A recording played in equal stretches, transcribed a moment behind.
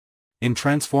In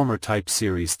Transformer Type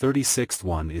Series 36th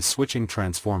one is Switching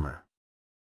Transformer.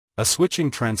 A switching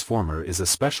transformer is a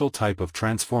special type of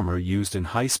transformer used in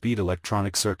high-speed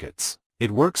electronic circuits.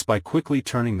 It works by quickly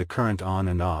turning the current on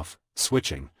and off,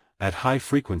 switching, at high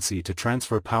frequency to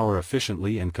transfer power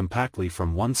efficiently and compactly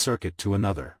from one circuit to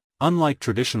another. Unlike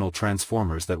traditional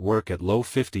transformers that work at low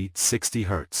 50-60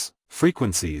 Hz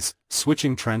frequencies,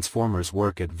 switching transformers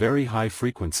work at very high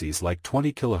frequencies like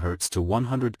 20 kHz to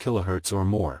 100 kHz or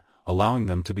more, allowing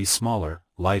them to be smaller,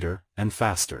 lighter, and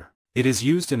faster. It is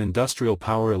used in industrial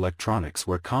power electronics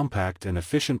where compact and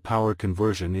efficient power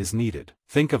conversion is needed.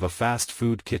 Think of a fast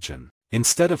food kitchen.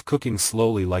 Instead of cooking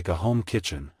slowly like a home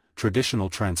kitchen, traditional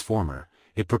transformer,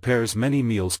 it prepares many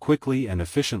meals quickly and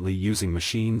efficiently using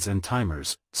machines and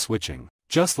timers, switching.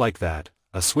 Just like that,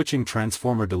 a switching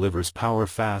transformer delivers power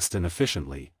fast and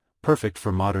efficiently, perfect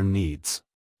for modern needs.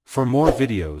 For more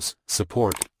videos,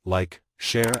 support, like,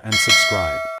 share and subscribe.